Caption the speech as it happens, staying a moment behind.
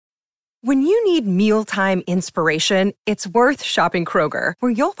When you need mealtime inspiration, it's worth shopping Kroger,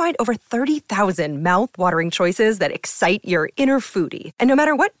 where you'll find over 30,000 mouth-watering choices that excite your inner foodie. And no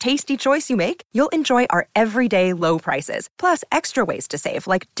matter what tasty choice you make, you'll enjoy our everyday low prices, plus extra ways to save,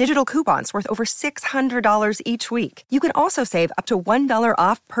 like digital coupons worth over $600 each week. You can also save up to $1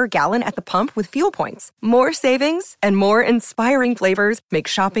 off per gallon at the pump with fuel points. More savings and more inspiring flavors make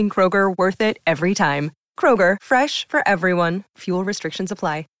shopping Kroger worth it every time. Kroger, fresh for everyone. Fuel restrictions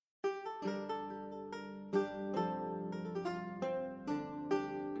apply.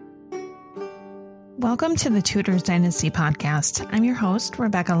 Welcome to the Tudors Dynasty podcast. I'm your host,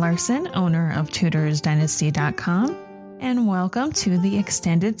 Rebecca Larson, owner of TudorsDynasty.com, and welcome to the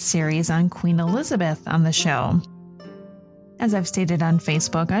extended series on Queen Elizabeth on the show. As I've stated on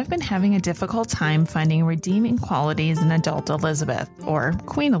Facebook, I've been having a difficult time finding redeeming qualities in adult Elizabeth, or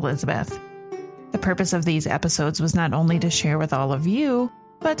Queen Elizabeth. The purpose of these episodes was not only to share with all of you,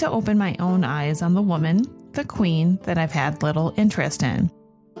 but to open my own eyes on the woman, the Queen, that I've had little interest in.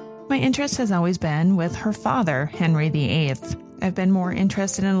 My interest has always been with her father, Henry VIII. I've been more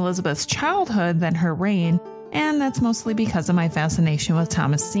interested in Elizabeth's childhood than her reign, and that's mostly because of my fascination with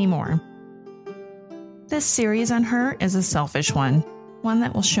Thomas Seymour. This series on her is a selfish one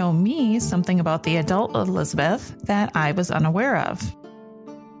that will show me something about the adult Elizabeth that I was unaware of.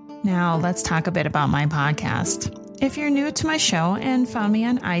 Now, let's talk a bit about my podcast. If you're new to my show and found me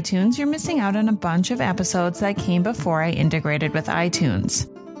on iTunes, you're missing out on a bunch of episodes that came before I integrated with iTunes.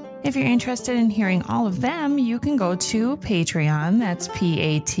 If you're interested in hearing all of them, you can go to Patreon, that's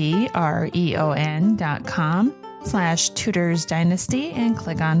patreon.com/TudorsDynasty, and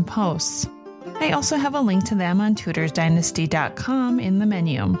click on posts. I also have a link to them on TudorsDynasty.com in the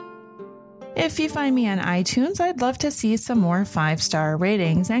menu. If you find me on iTunes, I'd love to see some more 5-star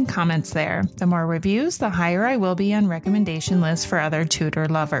ratings and comments there. The more reviews, the higher I will be on recommendation lists for other Tudor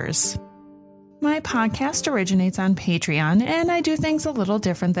lovers. My podcast originates on Patreon, and I do things a little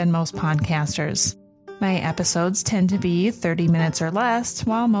different than most podcasters. My episodes tend to be 30 minutes or less,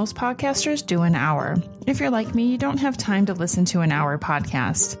 while most podcasters do an hour. If you're like me, you don't have time to listen to an hour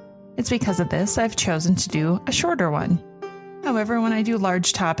podcast. It's because of this I've chosen to do a shorter one. However, when I do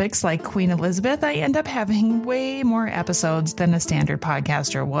large topics like Queen Elizabeth, I end up having way more episodes than a standard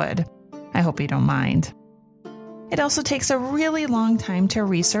podcaster would. I hope you don't mind. It also takes a really long time to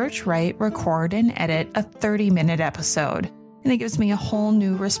research, write, record, and edit a 30-minute episode, and it gives me a whole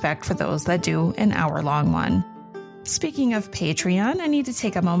new respect for those that do an hour-long one. Speaking of Patreon, I need to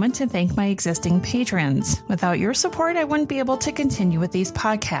take a moment to thank my existing patrons. Without your support, I wouldn't be able to continue with these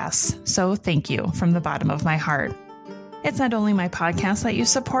podcasts, so thank you from the bottom of my heart. It's not only my podcast that you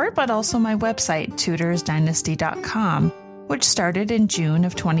support, but also my website, TudorsDynasty.com, which started in June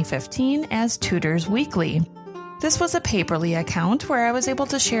of 2015 as Tudors Weekly. This was a paperly account where I was able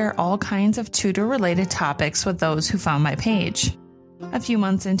to share all kinds of Tudor-related topics with those who found my page. A few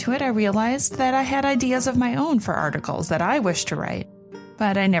months into it, I realized that I had ideas of my own for articles that I wished to write,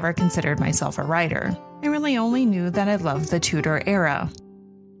 but I never considered myself a writer. I really only knew that I loved the Tudor era.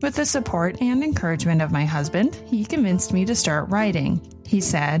 With the support and encouragement of my husband, he convinced me to start writing. He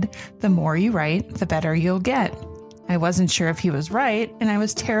said, "The more you write, the better you'll get." I wasn't sure if he was right, and I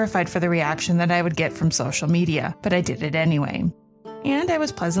was terrified for the reaction that I would get from social media, but I did it anyway. And I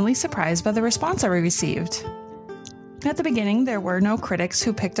was pleasantly surprised by the response I received. At the beginning, there were no critics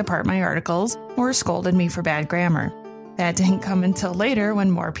who picked apart my articles or scolded me for bad grammar. That didn't come until later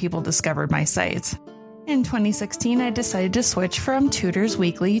when more people discovered my site. In 2016, I decided to switch from Tudors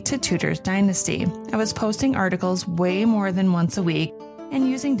Weekly to Tudors Dynasty. I was posting articles way more than once a week, and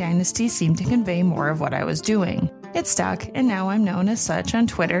using Dynasty seemed to convey more of what I was doing. It stuck, and now I'm known as such on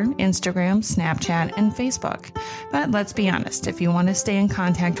Twitter, Instagram, Snapchat, and Facebook. But let's be honest, if you want to stay in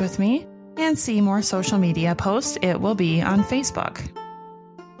contact with me and see more social media posts, it will be on Facebook.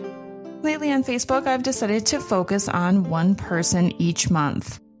 Lately on Facebook, I've decided to focus on one person each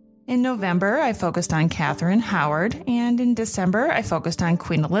month. In November, I focused on Catherine Howard, and in December, I focused on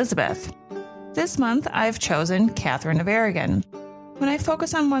Queen Elizabeth. This month, I've chosen Catherine of Aragon. When I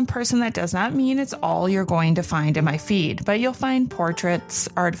focus on one person, that does not mean it's all you're going to find in my feed, but you'll find portraits,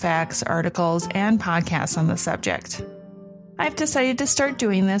 artifacts, articles, and podcasts on the subject. I've decided to start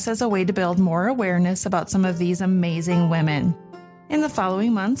doing this as a way to build more awareness about some of these amazing women. In the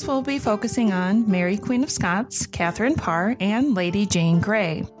following months, we'll be focusing on Mary Queen of Scots, Catherine Parr, and Lady Jane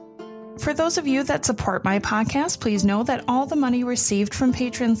Grey. For those of you that support my podcast, please know that all the money received from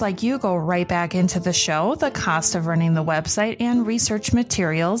patrons like you go right back into the show, the cost of running the website, and research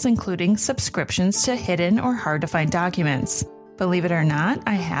materials, including subscriptions to hidden or hard-to-find documents. Believe it or not,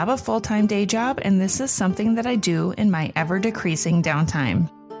 I have a full-time day job, and this is something that I do in my ever-decreasing downtime.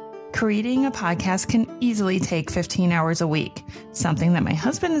 Creating a podcast can easily take 15 hours a week, something that my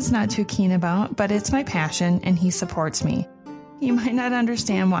husband is not too keen about, but it's my passion and he supports me. You might not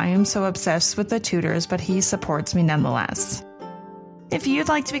understand why I'm so obsessed with the Tudors, but he supports me nonetheless. If you'd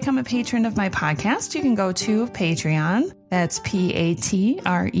like to become a patron of my podcast, you can go to Patreon, that's patreon.com,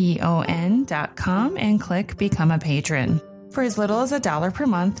 and click Become a Patron. For as little as $1 per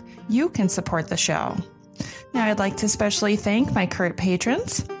month, you can support the show. Now I'd like to especially thank my current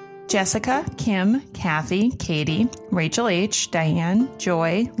patrons: Jessica, Kim, Kathy, Katie, Rachel H., Diane,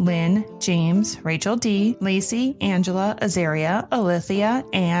 Joy, Lynn, James, Rachel D., Lacey, Angela, Azaria, Alithia,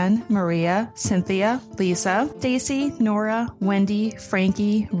 Anne, Maria, Cynthia, Lisa, Stacy, Nora, Wendy,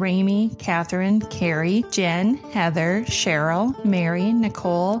 Frankie, Raimi, Catherine, Carrie, Jen, Heather, Cheryl, Mary,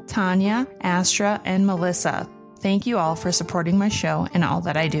 Nicole, Tanya, Astra, and Melissa. Thank you all for supporting my show and all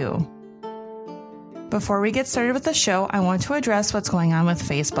that I do. Before we get started with the show, I want to address what's going on with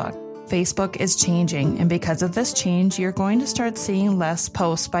Facebook. Facebook is changing, and because of this change, you're going to start seeing less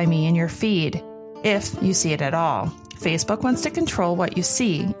posts by me in your feed, if you see it at all. Facebook wants to control what you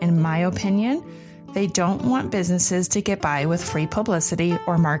see. In my opinion, they don't want businesses to get by with free publicity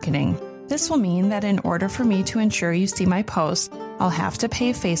or marketing. This will mean that in order for me to ensure you see my posts, I'll have to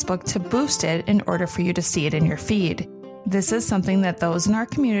pay Facebook to boost it in order for you to see it in your feed. This is something that those in our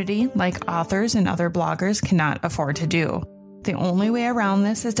community, like authors and other bloggers, cannot afford to do. The only way around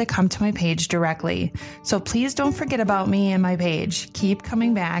this is to come to my page directly. So please don't forget about me and my page. Keep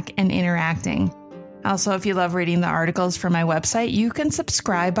coming back and interacting. Also, if you love reading the articles from my website, you can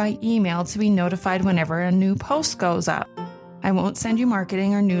subscribe by email to be notified whenever a new post goes up. I won't send you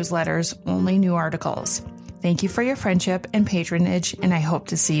marketing or newsletters, only new articles. Thank you for your friendship and patronage, and I hope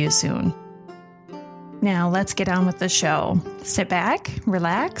to see you soon. Now let's get on with the show. Sit back,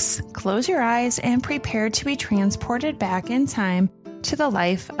 relax, close your eyes, and prepare to be transported back in time to the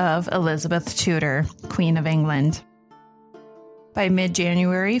life of Elizabeth Tudor, Queen of England. By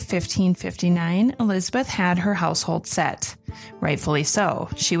mid-January 1559, Elizabeth had her household set. Rightfully so,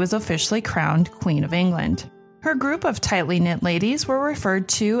 she was officially crowned Queen of England. Her group of tightly knit ladies were referred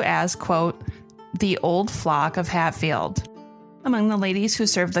to as, quote, the old flock of Hatfield. Among the ladies who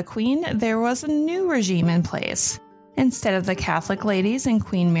served the Queen, there was a new regime in place. Instead of the Catholic ladies in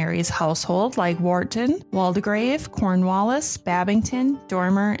Queen Mary's household like Wharton, Waldegrave, Cornwallis, Babington,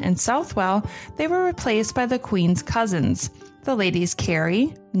 Dormer, and Southwell, they were replaced by the Queen's cousins, the ladies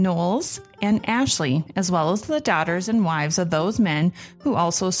Carey, Knowles, and Ashley, as well as the daughters and wives of those men who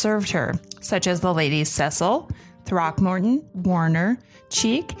also served her, such as the ladies Cecil, Throckmorton, Warner,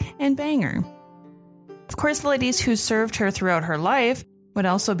 Cheek, and Banger. Of course, the ladies who served her throughout her life would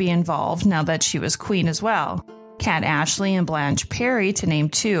also be involved now that she was queen as well. Kat Ashley and Blanche Parry, to name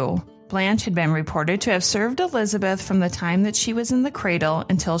two. Blanche had been reported to have served Elizabeth from the time that she was in the cradle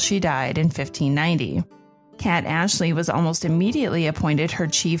until she died in 1590. Kat Ashley was almost immediately appointed her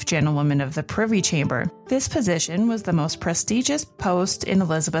chief gentlewoman of the Privy Chamber. This position was the most prestigious post in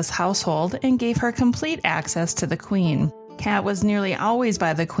Elizabeth's household and gave her complete access to the Queen. Kat was nearly always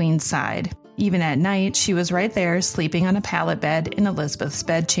by the Queen's side. Even at night, she was right there sleeping on a pallet bed in Elizabeth's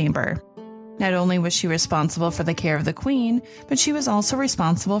bedchamber. Not only was she responsible for the care of the Queen, but she was also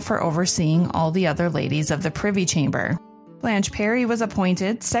responsible for overseeing all the other ladies of the Privy Chamber. Blanche Parry was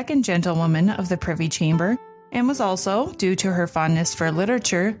appointed second gentlewoman of the Privy Chamber and was also, due to her fondness for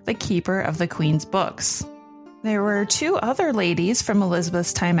literature, the keeper of the Queen's books. There were two other ladies from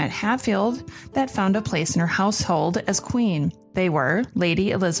Elizabeth's time at Hatfield that found a place in her household as queen. They were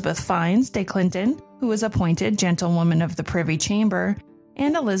Lady Elizabeth Fiennes de Clinton, who was appointed gentlewoman of the Privy Chamber,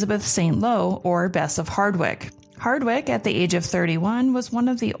 and Elizabeth St. Lo, or Bess of Hardwicke. Hardwicke, at the age of 31, was one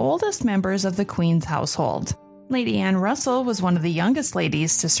of the oldest members of the Queen's household. Lady Anne Russell was one of the youngest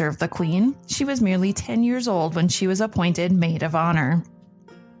ladies to serve the Queen. She was merely 10 years old when she was appointed Maid of Honor.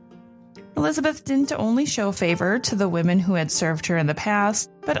 Elizabeth didn't only show favor to the women who had served her in the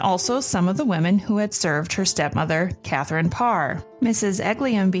past, but also some of the women who had served her stepmother, Catherine Parr. Mrs.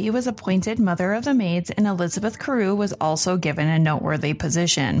 Eglionby was appointed Mother of the Maids, and Elizabeth Carew was also given a noteworthy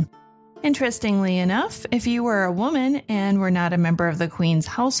position. Interestingly enough, if you were a woman and were not a member of the Queen's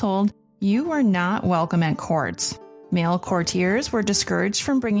household, you were not welcome at courts. Male courtiers were discouraged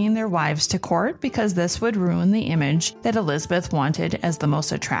from bringing their wives to court because this would ruin the image that Elizabeth wanted as the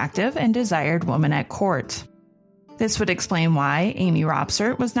most attractive and desired woman at court. This would explain why Amy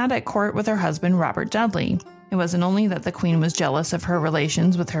Robsart was not at court with her husband Robert Dudley. It wasn't only that the Queen was jealous of her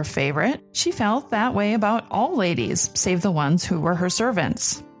relations with her favorite, she felt that way about all ladies, save the ones who were her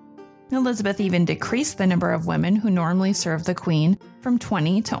servants. Elizabeth even decreased the number of women who normally served the Queen from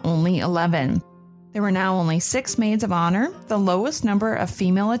 20 to only 11. There were now only 6 maids of honor, the lowest number of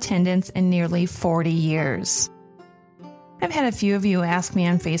female attendants in nearly 40 years. I've had a few of you ask me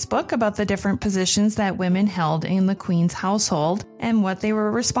on Facebook about the different positions that women held in the Queen's household and what they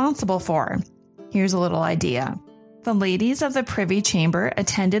were responsible for. Here's a little idea. The ladies of the Privy Chamber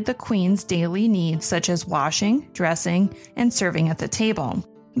attended the Queen's daily needs such as washing, dressing, and serving at the table.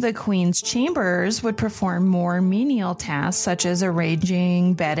 The Queen's chamberers would perform more menial tasks such as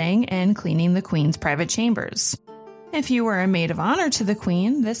arranging, bedding, and cleaning the Queen's private chambers. If you were a maid of honor to the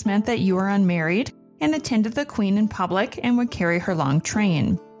Queen, this meant that you were unmarried and attended the Queen in public and would carry her long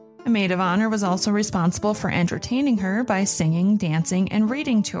train. A maid of honor was also responsible for entertaining her by singing, dancing, and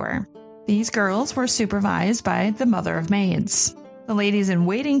reading to her. These girls were supervised by the mother of maids. The ladies in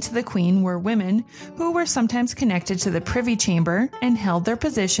waiting to the Queen were women who were sometimes connected to the Privy Chamber and held their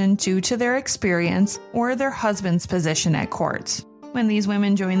position due to their experience or their husband's position at court. When these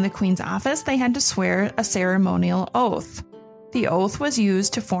women joined the Queen's office, they had to swear a ceremonial oath. The oath was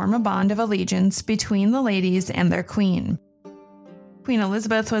used to form a bond of allegiance between the ladies and their Queen. Queen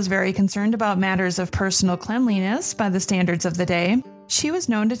Elizabeth was very concerned about matters of personal cleanliness by the standards of the day. She was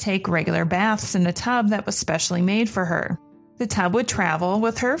known to take regular baths in a tub that was specially made for her. The tub would travel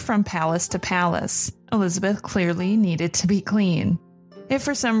with her from palace to palace. Elizabeth clearly needed to be clean. If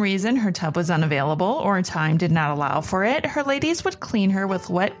for some reason her tub was unavailable or time did not allow for it, her ladies would clean her with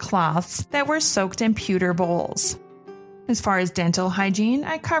wet cloths that were soaked in pewter bowls. As far as dental hygiene,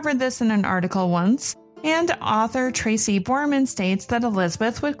 I covered this in an article once, and author Tracy Borman states that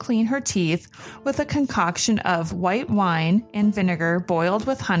Elizabeth would clean her teeth with a concoction of white wine and vinegar boiled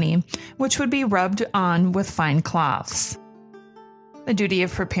with honey, which would be rubbed on with fine cloths. The duty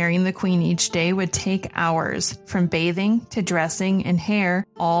of preparing the Queen each day would take hours. From bathing to dressing and hair,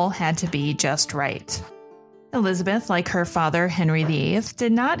 all had to be just right. Elizabeth, like her father Henry VIII,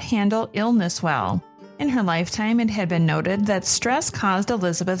 did not handle illness well. In her lifetime, it had been noted that stress caused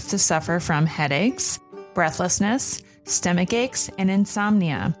Elizabeth to suffer from headaches, breathlessness, stomach aches, and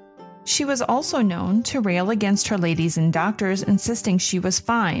insomnia. She was also known to rail against her ladies and doctors, insisting she was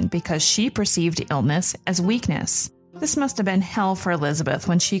fine because she perceived illness as weakness. This must have been hell for Elizabeth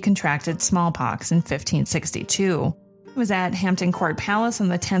when she contracted smallpox in 1562. It was at Hampton Court Palace on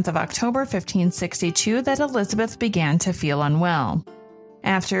the 10th of October 1562 that Elizabeth began to feel unwell.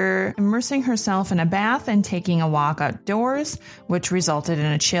 After immersing herself in a bath and taking a walk outdoors, which resulted in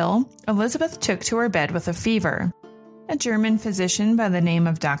a chill, Elizabeth took to her bed with a fever. A German physician by the name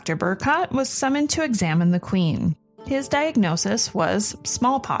of Dr. Burkhardt was summoned to examine the Queen. His diagnosis was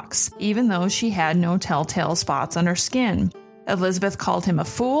smallpox, even though she had no telltale spots on her skin. Elizabeth called him a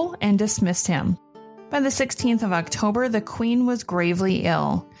fool and dismissed him. By the 16th of October, the Queen was gravely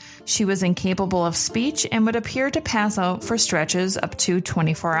ill. She was incapable of speech and would appear to pass out for stretches up to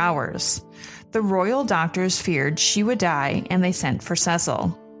 24 hours. The royal doctors feared she would die, and they sent for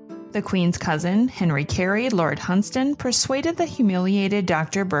Cecil. The Queen's cousin, Henry Carey, Lord Hunsdon, persuaded the humiliated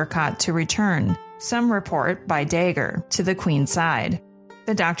Dr. Burkhardt to return. Some report by dagger to the Queen's side.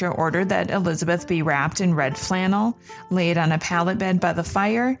 The doctor ordered that Elizabeth be wrapped in red flannel, laid on a pallet bed by the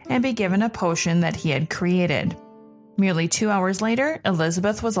fire, and be given a potion that he had created. Merely 2 hours later,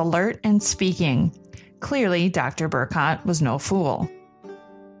 Elizabeth was alert and speaking. Clearly, Dr. Burkhardt was no fool.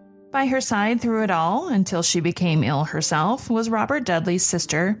 By her side through it all, until she became ill herself, was Robert Dudley's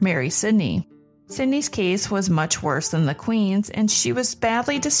sister, Mary Sidney. Sidney's case was much worse than the Queen's, and she was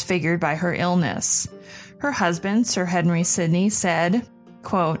badly disfigured by her illness. Her husband, Sir Henry Sidney, said,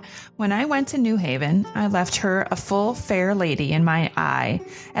 quote, "When I went to New Haven, I left her a full fair lady in my eye,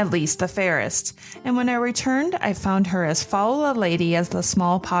 at least the fairest, and when I returned, I found her as foul a lady as the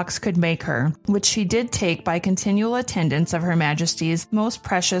smallpox could make her, which she did take by continual attendance of her Majesty's most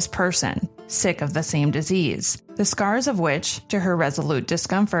precious person, sick of the same disease, the scars of which, to her resolute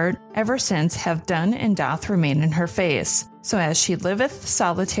discomfort, ever since have done and doth remain in her face, so as she liveth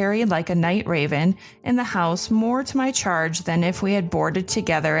solitary like a night raven in the house more to my charge than if we had boarded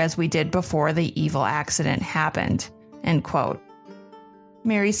together as we did before the evil accident happened." End quote.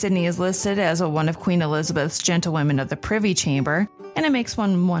 Mary Sidney is listed as one of Queen Elizabeth's gentlewomen of the Privy Chamber, and it makes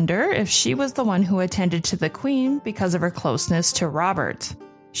one wonder if she was the one who attended to the Queen because of her closeness to Robert.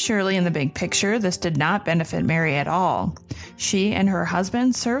 Surely in the big picture, this did not benefit Mary at all. She and her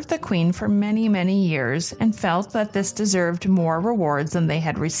husband served the Queen for many, many years and felt that this deserved more rewards than they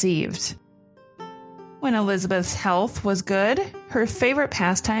had received. When Elizabeth's health was good, her favorite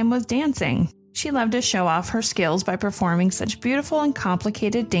pastime was dancing. She loved to show off her skills by performing such beautiful and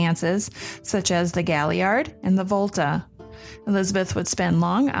complicated dances such as the Galliard and the Volta. Elizabeth would spend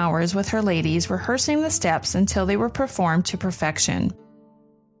long hours with her ladies rehearsing the steps until they were performed to perfection.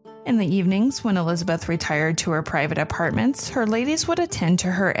 In the evenings, when Elizabeth retired to her private apartments, her ladies would attend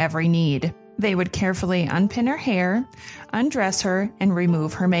to her every need. They would carefully unpin her hair, undress her, and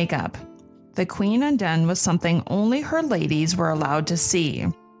remove her makeup. The Queen Undone was something only her ladies were allowed to see.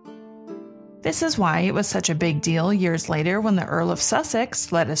 This is why it was such a big deal years later when the Earl of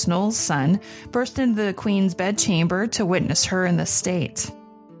Sussex, Lettice Knowles' son, burst into the Queen's bedchamber to witness her in the state.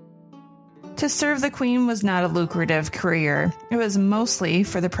 To serve the Queen was not a lucrative career. It was mostly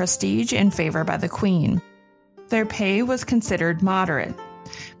for the prestige and favor by the Queen. Their pay was considered moderate.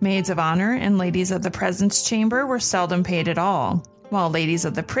 Maids of honor and ladies of the presence chamber were seldom paid at all, while ladies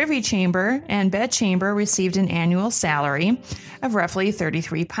of the privy chamber and bedchamber received an annual salary of roughly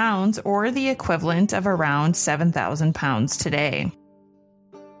 £33, or the equivalent of around £7,000 today.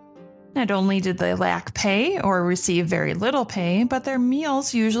 Not only did they lack pay or receive very little pay, but their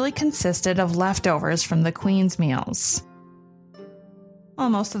meals usually consisted of leftovers from the Queen's meals. While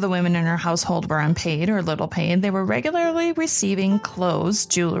most of the women in her household were unpaid or little paid, they were regularly receiving clothes,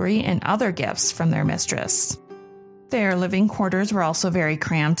 jewelry, and other gifts from their mistress. Their living quarters were also very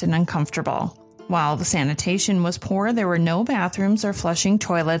cramped and uncomfortable. While the sanitation was poor, there were no bathrooms or flushing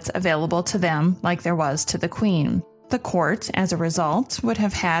toilets available to them like there was to the Queen. The court, as a result, would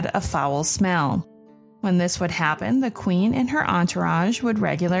have had a foul smell. When this would happen, the Queen and her entourage would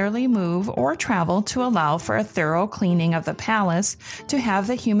regularly move or travel to allow for a thorough cleaning of the palace to have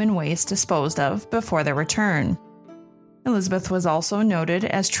the human waste disposed of before their return. Elizabeth was also noted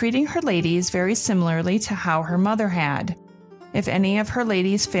as treating her ladies very similarly to how her mother had. If any of her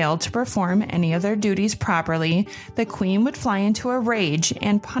ladies failed to perform any of their duties properly, the Queen would fly into a rage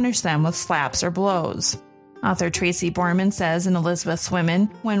and punish them with slaps or blows. Author Tracy Borman says in Elizabeth's Women,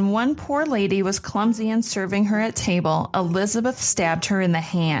 when one poor lady was clumsy in serving her at table, Elizabeth stabbed her in the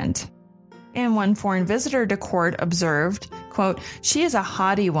hand. And one foreign visitor to court observed, quote, "She is a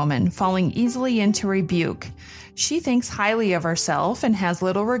haughty woman, falling easily into rebuke. She thinks highly of herself and has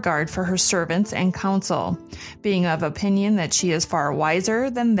little regard for her servants and counsel, being of opinion that she is far wiser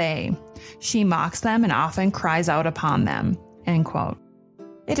than they. She mocks them and often cries out upon them." End quote.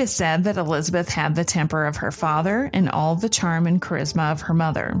 It is said that Elizabeth had the temper of her father and all the charm and charisma of her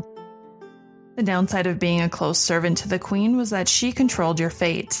mother. The downside of being a close servant to the Queen was that she controlled your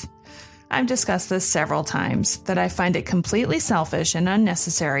fate. I've discussed this several times, that I find it completely selfish and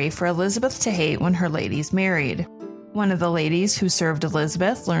unnecessary for Elizabeth to hate when her ladies married. One of the ladies who served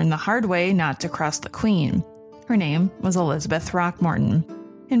Elizabeth learned the hard way not to cross the Queen. Her name was Elizabeth Throckmorton.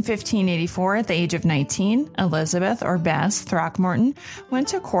 In 1584, at the age of 19, Elizabeth, or Bess Throckmorton, went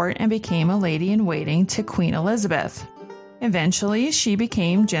to court and became a lady-in-waiting to Queen Elizabeth. Eventually, she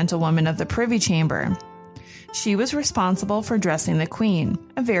became Gentlewoman of the Privy Chamber. She was responsible for dressing the Queen,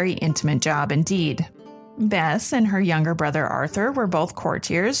 a very intimate job indeed. Bess and her younger brother Arthur were both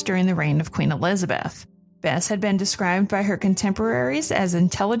courtiers during the reign of Queen Elizabeth. Bess had been described by her contemporaries as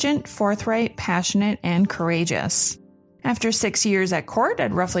intelligent, forthright, passionate, and courageous. After 6 years at court,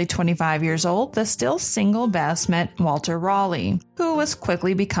 at roughly 25 years old, the still single Bess met Walter Raleigh, who was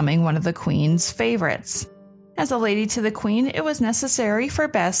quickly becoming one of the Queen's favorites. As a lady to the Queen, it was necessary for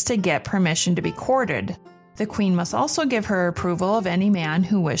Bess to get permission to be courted. The Queen must also give her approval of any man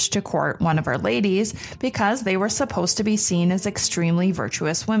who wished to court one of her ladies, because they were supposed to be seen as extremely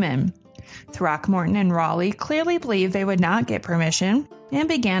virtuous women. Throckmorton and Raleigh clearly believed they would not get permission and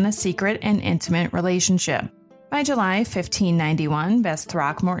began a secret and intimate relationship. By July 1591, Bess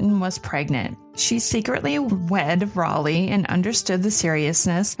Throckmorton was pregnant. She secretly wed Raleigh and understood the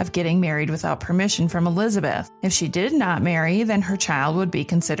seriousness of getting married without permission from Elizabeth. If she did not marry, then her child would be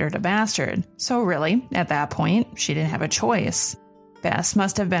considered a bastard. So really, at that point, she didn't have a choice. Bess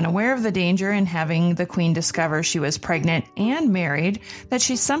must have been aware of the danger in having the Queen discover she was pregnant and married, that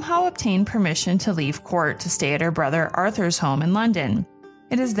she somehow obtained permission to leave court to stay at her brother Arthur's home in London.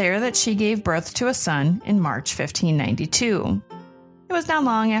 It is there that she gave birth to a son in March 1592. It was not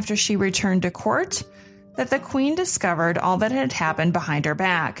long after she returned to court that the Queen discovered all that had happened behind her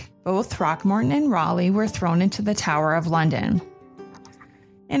back. Both Throckmorton and Raleigh were thrown into the Tower of London.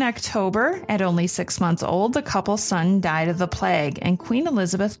 In October, at only 6 months old, the couple's son died of the plague, and Queen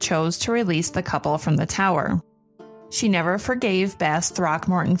Elizabeth chose to release the couple from the Tower. She never forgave Bess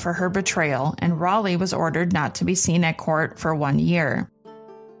Throckmorton for her betrayal, and Raleigh was ordered not to be seen at court for 1 year.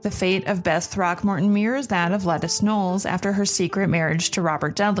 The fate of Bess Throckmorton mirrors that of Lettice Knowles after her secret marriage to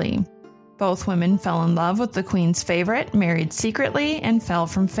Robert Dudley. Both women fell in love with the Queen's favorite, married secretly, and fell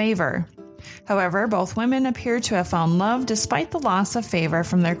from favor. However, both women appear to have found love despite the loss of favor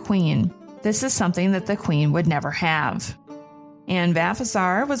from their Queen. This is something that the Queen would never have. Anne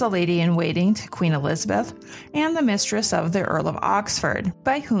Vavassar was a lady-in-waiting to Queen Elizabeth and the mistress of the Earl of Oxford,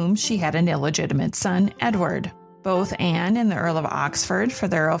 by whom she had an illegitimate son, Edward. Both Anne and the Earl of Oxford, for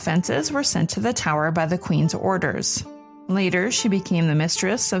their offenses, were sent to the Tower by the Queen's orders. Later, she became the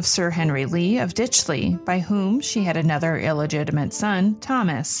mistress of Sir Henry Lee of Ditchley, by whom she had another illegitimate son,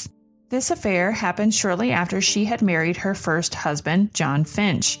 Thomas. This affair happened shortly after she had married her first husband, John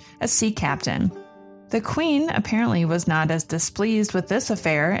Finch, a sea captain. The Queen apparently was not as displeased with this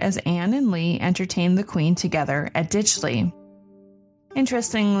affair as Anne and Lee entertained the Queen together at Ditchley.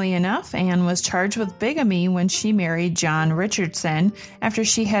 Interestingly enough, Anne was charged with bigamy when she married John Richardson after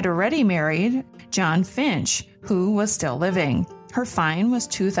she had already married John Finch, who was still living. Her fine was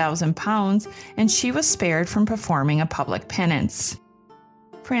 £2,000, and she was spared from performing a public penance.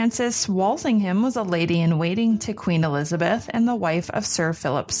 Frances Walsingham was a lady-in-waiting to Queen Elizabeth and the wife of Sir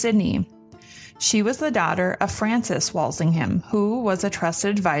Philip Sidney. She was the daughter of Francis Walsingham, who was a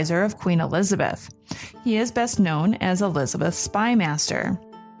trusted advisor of Queen Elizabeth. He is best known as Elizabeth's spy master.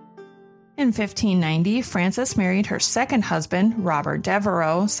 In 1590, Frances married her second husband, Robert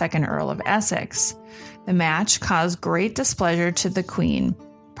Devereux, 2nd Earl of Essex. The match caused great displeasure to the Queen,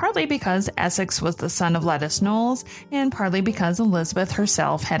 partly because Essex was the son of Lettice Knowles, and partly because Elizabeth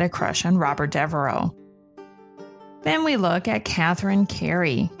herself had a crush on Robert Devereux. Then we look at Catherine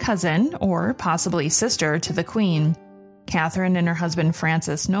Carey, cousin, or possibly sister, to the Queen. Catherine and her husband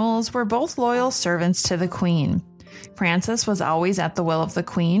Francis Knowles were both loyal servants to the Queen. Francis was always at the will of the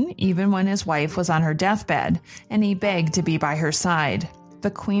Queen, even when his wife was on her deathbed, and he begged to be by her side. The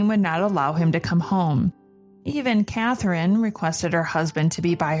Queen would not allow him to come home. Even Catherine requested her husband to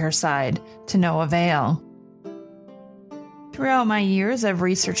be by her side, to no avail. Throughout my years of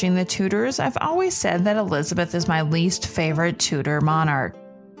researching the Tudors, I've always said that Elizabeth is my least favorite Tudor monarch.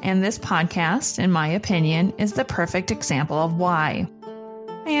 And this podcast, in my opinion, is the perfect example of why.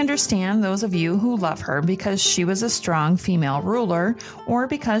 I understand those of you who love her because she was a strong female ruler or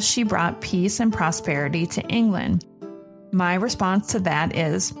because she brought peace and prosperity to England. My response to that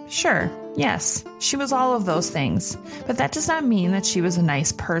is, sure, yes, she was all of those things, but that does not mean that she was a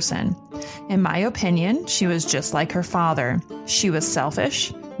nice person. In my opinion, she was just like her father. She was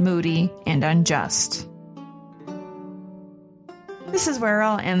selfish, moody, and unjust. This is where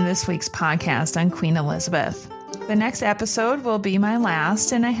I'll end this week's podcast on Queen Elizabeth. The next episode will be my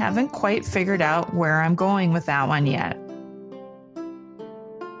last, and I haven't quite figured out where I'm going with that one yet.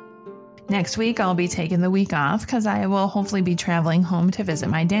 Next week, I'll be taking the week off because I will hopefully be traveling home to visit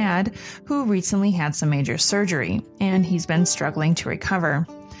my dad, who recently had some major surgery, and he's been struggling to recover.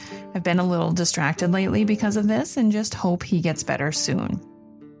 I've been a little distracted lately because of this and just hope he gets better soon.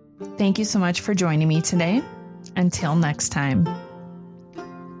 Thank you so much for joining me today. Until next time.